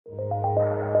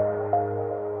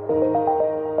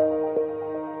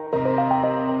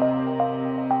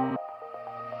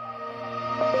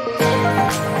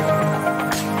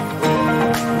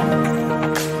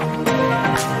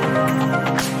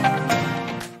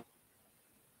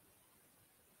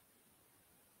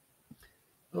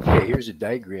Okay, here's a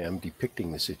diagram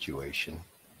depicting the situation.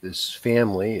 This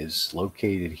family is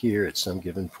located here at some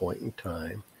given point in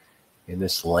time. In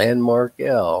this landmark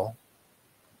L,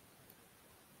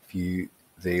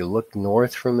 they look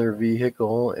north from their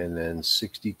vehicle and then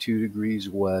 62 degrees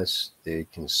west, they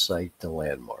can sight the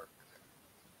landmark.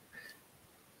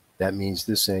 That means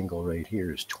this angle right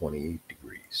here is 28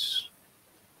 degrees.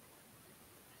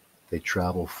 They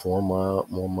travel 4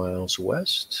 more miles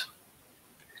west,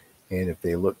 and if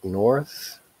they look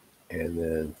north and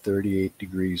then 38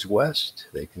 degrees west,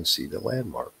 they can see the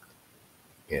landmark.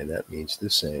 And that means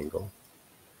this angle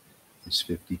is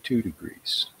 52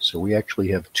 degrees. So we actually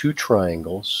have two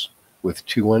triangles with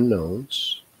two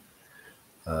unknowns.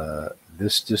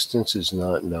 This distance is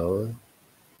not known.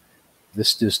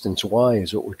 This distance y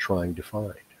is what we're trying to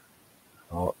find.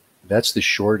 That's the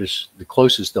shortest, the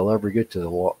closest they'll ever get to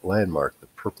the landmark, the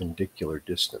perpendicular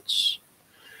distance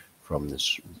from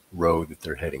this road that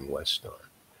they're heading west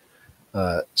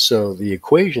on. So the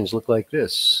equations look like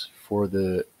this. For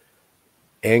the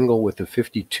angle with a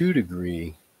 52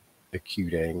 degree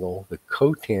acute angle, the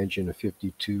cotangent of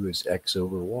 52 is x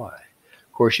over y.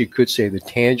 Of course, you could say the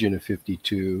tangent of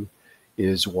 52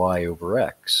 is y over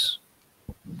x.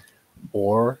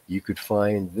 Or you could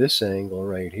find this angle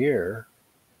right here,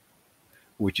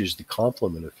 which is the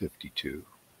complement of 52,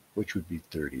 which would be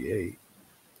 38.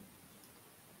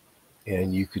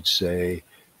 And you could say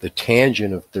the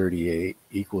tangent of 38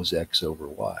 equals x over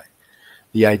y.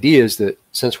 The idea is that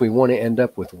since we want to end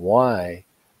up with y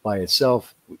by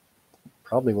itself, we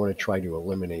probably want to try to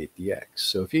eliminate the x.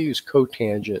 So if you use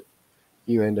cotangent,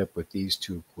 you end up with these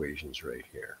two equations right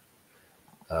here.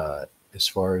 As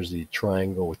far as the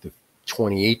triangle with the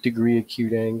 28 degree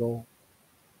acute angle,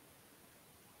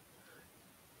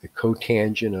 the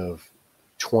cotangent of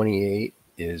 28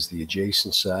 is the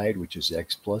adjacent side, which is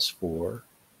x plus 4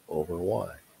 over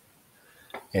y.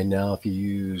 And now if you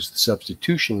use the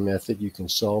substitution method, you can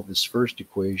solve this first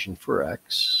equation for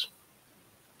x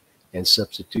and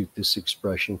substitute this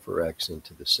expression for x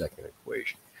into the second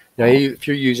equation. Now, if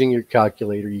you're using your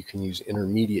calculator, you can use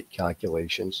intermediate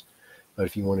calculations. But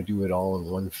if you want to do it all in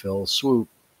one fell swoop,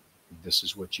 this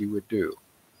is what you would do.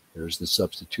 There's the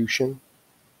substitution.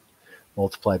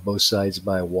 Multiply both sides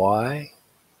by y.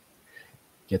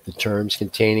 Get the terms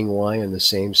containing y on the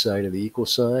same side of the equal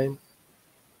sign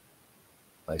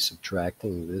by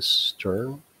subtracting this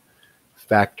term.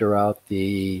 Factor out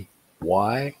the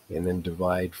y and then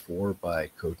divide 4 by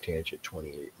cotangent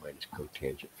 28 minus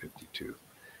cotangent 52.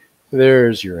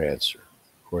 There's your answer.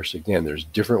 Of course, again, there's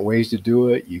different ways to do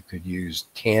it. You could use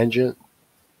tangent.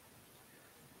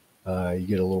 You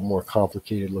get a little more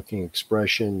complicated looking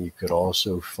expression. You could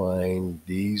also find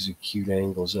these acute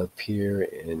angles up here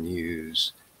and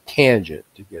use tangent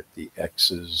to get the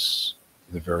x's,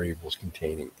 the variables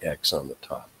containing x on the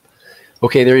top.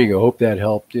 Okay, there you go. Hope that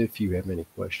helped. If you have any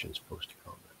questions, post